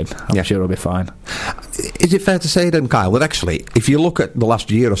what they're doing. I'm sure he'll be fine. Is it fair to say then, Kyle, that actually, if you look at the last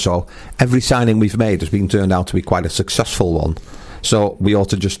year or so, every signing we've made has been turned out to be quite a successful one? So we ought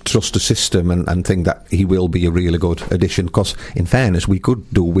to just trust the system and think that he will be a really good addition. Because, in fairness, we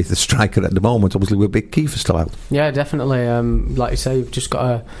could do with the striker at the moment. Obviously, we're Big Keefer still out. Yeah, definitely. Like you say, we've just got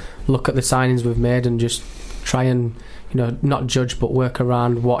to look at the signings we've made and just try and, you know, not judge but work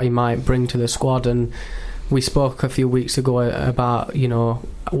around what he might bring to the squad. And we spoke a few weeks ago about, you know,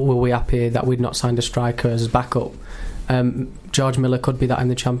 were we happy that we'd not signed a striker as backup? George Miller could be that in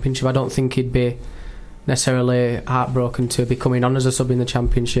the Championship. I don't think he'd be necessarily heartbroken to be coming on as a sub in the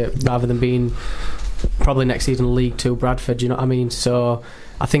Championship rather than being probably next season League 2 Bradford, you know what I mean? So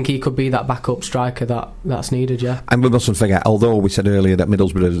I think he could be that backup striker that's needed, yeah. And we mustn't forget, although we said earlier that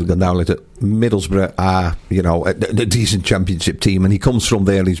Middlesbrough has gone down a little, Middlesbrough are, you know, a decent Championship team, and he comes from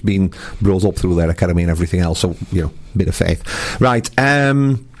there, he's been brought up through their academy and everything else, so, you know, bit of faith. Right,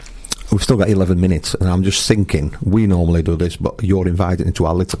 we've still got 11 minutes, and I'm just thinking, we normally do this, but you're invited into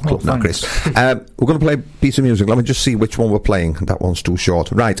our little club now, Chris. We're going to play a piece of music. Let me just see which one we're playing. That one's too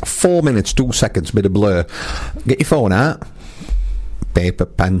short. Right, 4 minutes, 2 seconds, bit of Blur. Get your phone out. Paper,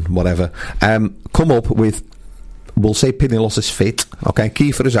 pen, whatever. Come up with, we'll say Pinillos is fit. Okay,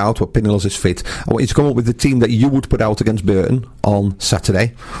 Kiefer is out, but Pinillos is fit. I want you to come up with the team that you would put out against Burton on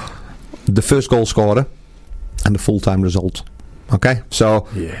Saturday. The first goal scorer and the full-time result. Okay, so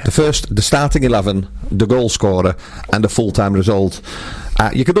the starting 11, the goal scorer, and the full-time result.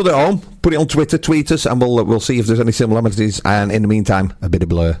 You can do that at home. Put it on Twitter, tweet us, and we'll see if there's any similarities. And in the meantime, a bit of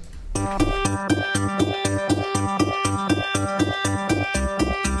Blur.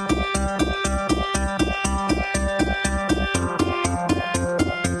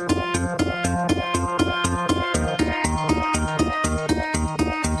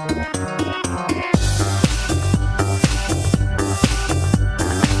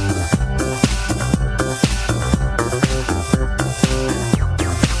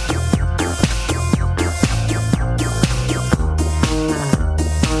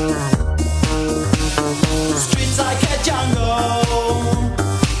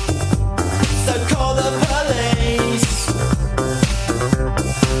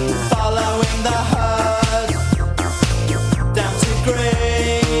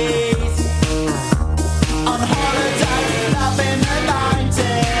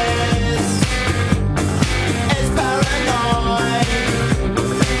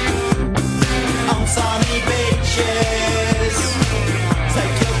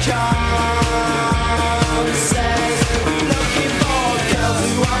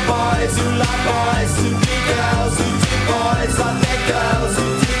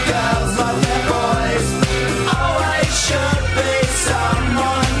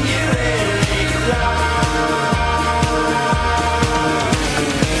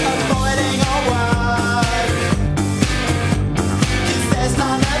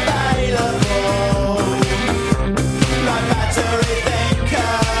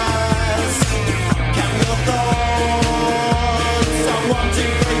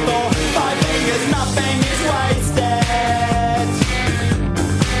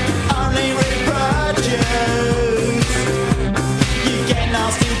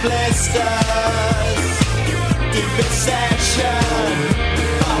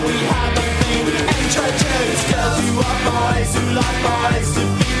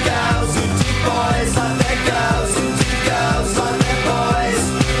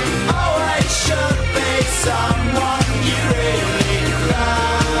 Someone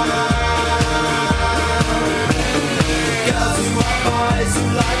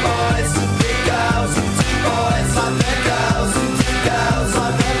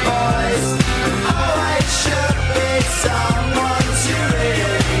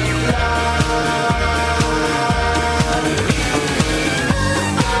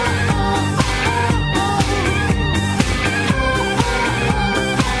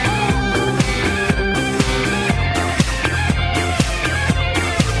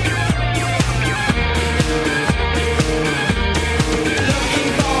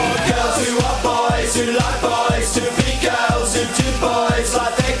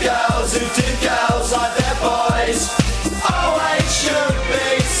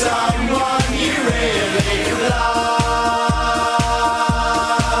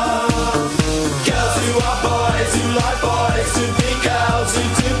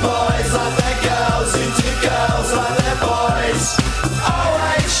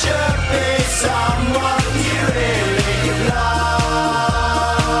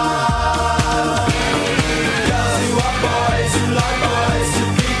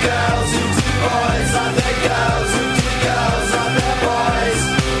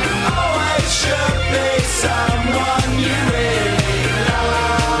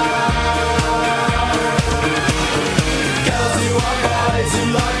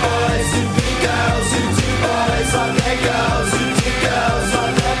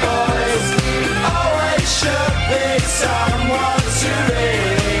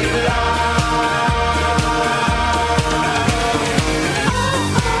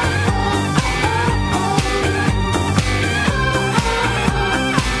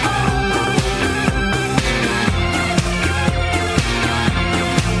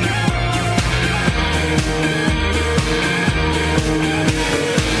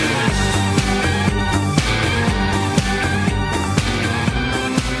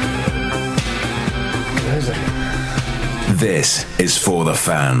This is for the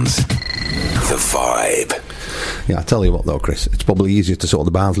fans. The Vibe. Yeah, I tell you what though, Chris, it's probably easier to sort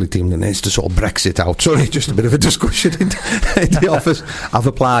the Barnsley team than it is to sort of Brexit out. Sorry, just a bit of a discussion in the office. I've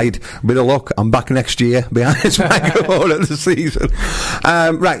applied, bit of luck, I'm back next year behind this microphone at the season.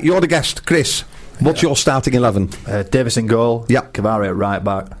 Right, you're the guest, Chris. What's your starting 11? Davis in goal. Yeah. Cavari at right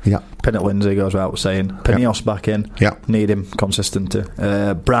back. Yeah. Pinnock Lindsay goes without saying. Pinios back in. Yeah. Need him consistency.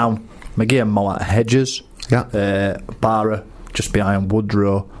 Brown, McGee and Mollett, Hedges. Yeah. Barra just behind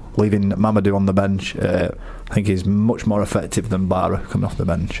Woodrow, leaving Mamadou on the bench. I think he's much more effective than Barra coming off the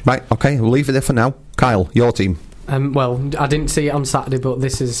bench. Right, okay, we'll leave it there for now. Kyle, your team. Well, I didn't see it on Saturday, but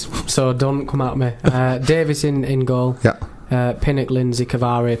this is so don't come at me. Davis in goal. Yeah. Pinnock, Lindsay,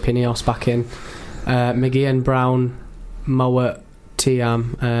 Cavari, Pinios back in. McGee and Brown, Mowat,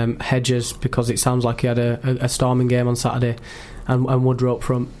 Tiam, Hedges, because it sounds like he had a storming game on Saturday, and Woodrow up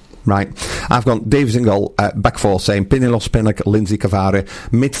front. Right, I've gone Davies in goal, back four same, Pinilos, Pinnock, Lindsay, Cavari.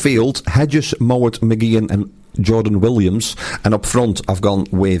 Midfield, Hedges, Mowat, McGeehan and Jordan Williams, and up front I've gone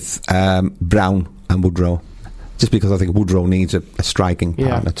with Brown and Woodrow, just because I think Woodrow needs a striking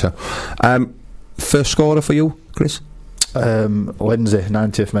partner too. First scorer for you, Chris? Lindsay,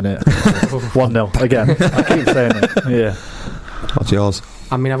 90th minute. 1-0 again. I keep saying it. Yeah. What's yours?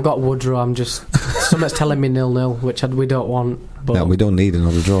 I mean, I've got Woodrow. I'm just something's telling me 0-0, which we don't want. But no, we don't need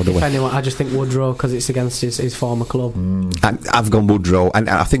another draw, do we? Anyway, I just think Woodrow because it's against his former club. I've gone Woodrow, and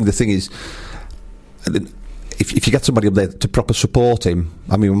I think the thing is, if you get somebody up there to proper support him,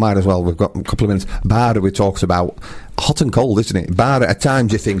 I mean, we might as well. We've got a couple of minutes. Barra, we talked about, hot and cold, isn't it? Barra, at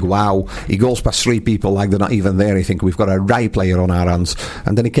times you think, wow, he goes past three people like they're not even there. You think we've got a right player on our hands,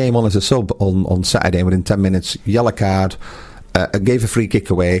 and then he came on as a sub on Saturday, and within 10 minutes, yellow card. Gave a free kick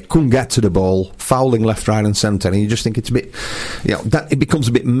away, couldn't get to the ball, fouling left, right and centre, and you just think it's a bit, that it becomes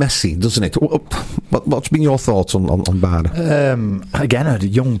a bit messy, doesn't it? What's been your thoughts on Barra? Again, a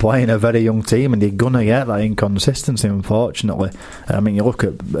young player in a very young team, and you're going to get that inconsistency, unfortunately. I mean, you look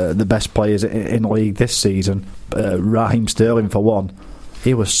at the best players in the league this season, Raheem Sterling for one.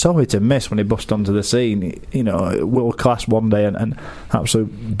 He was so hit and miss when he bust onto the scene. World class one day and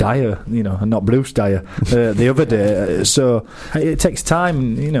absolute Dyer, and not Bruce Dyer the other day. So it takes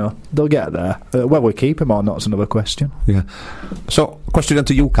time. They'll get there. Whether we keep him or not is another question. Yeah. So, question then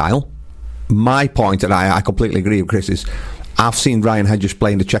to you, Kyle. My point, and I completely agree with Chris, is I've seen Ryan Hedges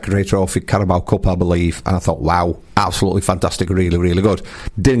play in the Checkatrade Trophy Carabao Cup, I believe, and I thought, wow, absolutely fantastic, really, really good.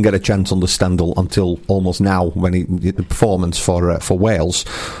 Didn't get a chance on the Stendhal until almost now when he did the performance for Wales.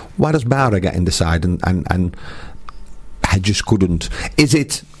 Why does Barra get in the side and Hedges couldn't? Is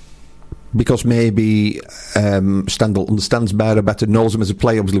it because maybe Stendhal understands Barra better, knows him as a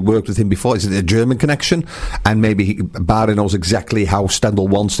player, obviously worked with him before? Is it a German connection? And maybe Barra knows exactly how Stendhal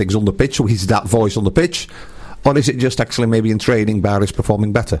wants things on the pitch, so he's that voice on the pitch? Or is it just actually maybe in training Barry's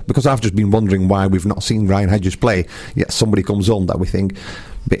performing better? Because I've just been wondering why we've not seen Ryan Hedges play, yet somebody comes on that we think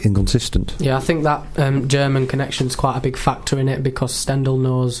a bit inconsistent. Yeah, I think that German connection's quite a big factor in it, because Stendhal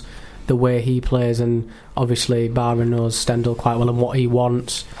knows the way he plays, and obviously Barra knows Stendhal quite well and what he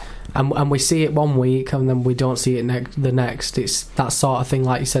wants. And we see it one week and then we don't see it the next. It's that sort of thing,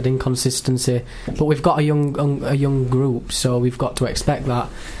 like you said, inconsistency. But we've got a young group, so we've got to expect that.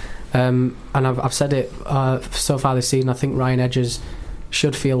 And I've said it so far this season. I think Ryan Hedges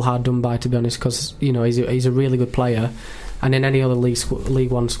should feel hard done by, to be honest, because he's a really good player, and in any other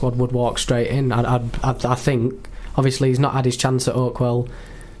League One squad would walk straight in. I think obviously he's not had his chance at Oakwell.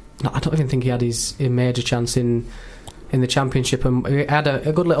 I don't even think he had his major chance in the Championship, and he had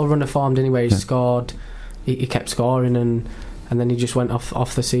a good little run of form anyway. He scored, he kept scoring, and then he just went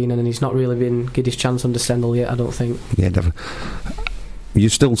off the scene, and then he's not really been get his chance under Stendhal yet, I don't think. Yeah, definitely. You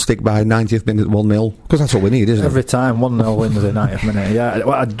still stick by 90th minute 1-0? Because that's all we need, isn't it? Every time 1-0 wins at 90th minute.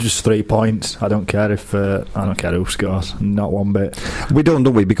 Yeah, just 3 points. I don't care who scores. Not one bit. We don't,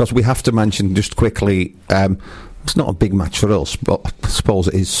 do we? Because we have to mention just quickly. It's not a big match for us, but I suppose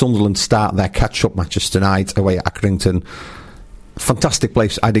it is. Sunderland start their catch-up matches tonight away at Accrington. Fantastic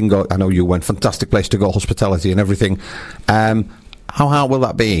place. I didn't go. I know you went. Fantastic place to go. Hospitality and everything. How hard will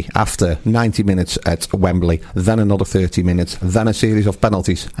that be after 90 minutes at Wembley, then another 30 minutes, then a series of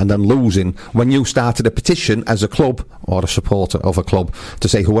penalties, and then losing when you started a petition as a club or a supporter of a club to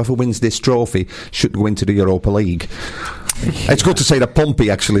say whoever wins this trophy should go into the Europa League? It's good to say that Pompey,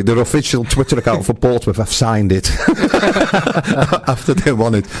 actually, their official Twitter account for Portsmouth, have signed it after they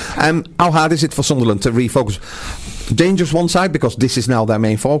won it. How hard is it for Sunderland to refocus? Dangerous one side, because this is now their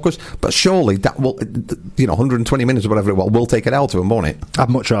main focus, but surely that will, 120 minutes or whatever it will take it out of them, won't it? I'd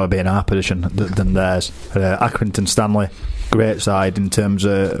much rather be in our position than theirs. Accrington Stanley, great side in terms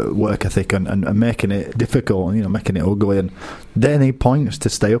of work ethic and making it difficult, making it ugly, and they need points to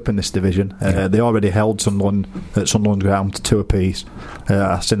stay up in this division. They already held Sunderland at Sunderland ground to 2 apiece.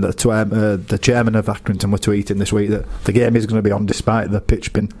 I've seen that the chairman of Accrington were tweeting this week that the game is going to be on despite the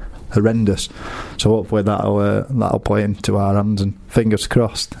pitch being horrendous, so hopefully that'll play into our hands, and fingers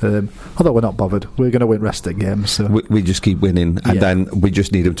crossed. Although we're not bothered, we're going to win rest of games, so we just keep winning, and then we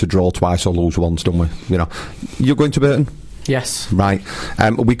just need them to draw twice or lose once, don't we? You're going to Burton? Yes. Right.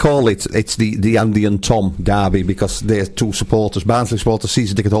 We call it's the Andy and Tom derby because they're two supporters, Barnsley supporters,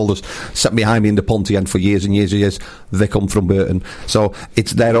 season ticket holders, sat behind me in the Ponty end for years and years and years. They come from Burton, so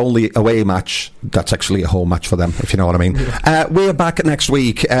it's their only away match that's actually a home match for them, if you know what I mean. We're back next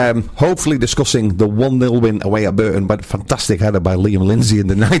week, hopefully discussing the 1-0 win away at Burton, but fantastic header by Liam Lindsay in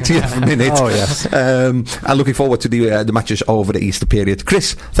the 90th minute. Oh yes. And looking forward to the matches over the Easter period.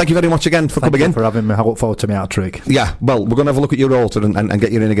 Chris, thank you very much again for coming in. Thank you for having me. I look forward to my hat-trick. Yeah, well, we're going to have a look at your rota and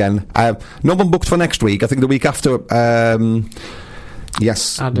get you in again. No one booked for next week. I think the week after.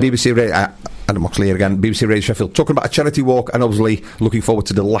 Yes, BBC Radio. Adam Moxley here again. BBC Radio Sheffield talking about a charity walk, and obviously looking forward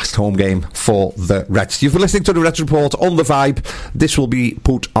to the last home game for the Reds. You've been listening to the Reds Report on the Vibe. This will be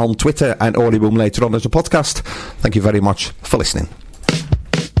put on Twitter and Audible later on as a podcast. Thank you very much for listening.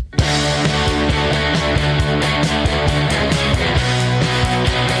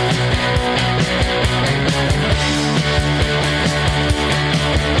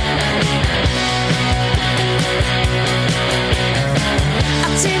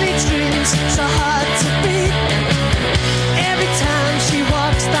 So hard to beat. Every time she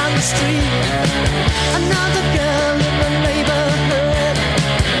walks down the street, another girl in the neighborhood.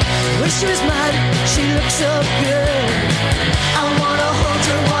 When she was mine, she looked so good. I wanna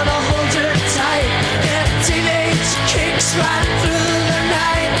hold her tight. Get teenage kicks right through the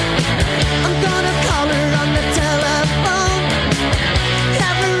night. I'm gonna call her on the telephone,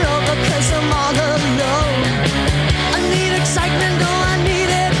 have her over 'cause I'm all alone. I need excitement, oh I need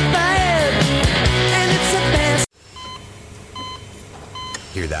it bad, and it's the best.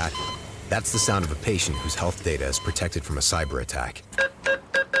 Hear that? That's the sound of a patient whose health data is protected from a cyber attack.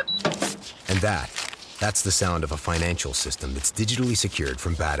 And that's the sound of a financial system that's digitally secured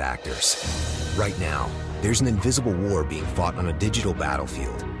from bad actors. Right now, there's an invisible war being fought on a digital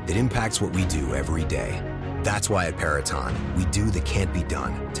battlefield that impacts what we do every day. That's why at Peraton, we do the can't be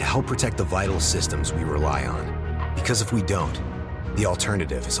done to help protect the vital systems we rely on. Because if we don't, the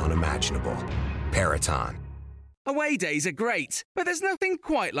alternative is unimaginable. Peraton. Away days are great, but there's nothing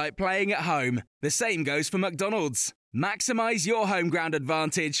quite like playing at home. The same goes for McDonald's. Maximise your home ground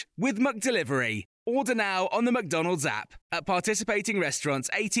advantage with McDelivery. Order now on the McDonald's app. At participating restaurants,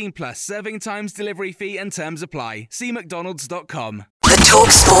 18 plus, serving times, delivery fee and terms apply. See mcdonalds.com. The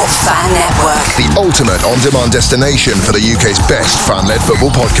TalkSport Fan Network. The ultimate on-demand destination for the UK's best fan-led football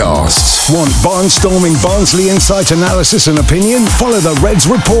podcasts. Want barnstorming Barnsley insight analysis and opinion? Follow the Reds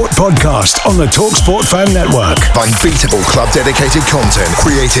Report podcast on the TalkSport Fan Network. Unbeatable club-dedicated content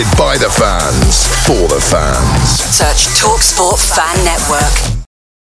created by the fans, for the fans. Search TalkSport Fan Network.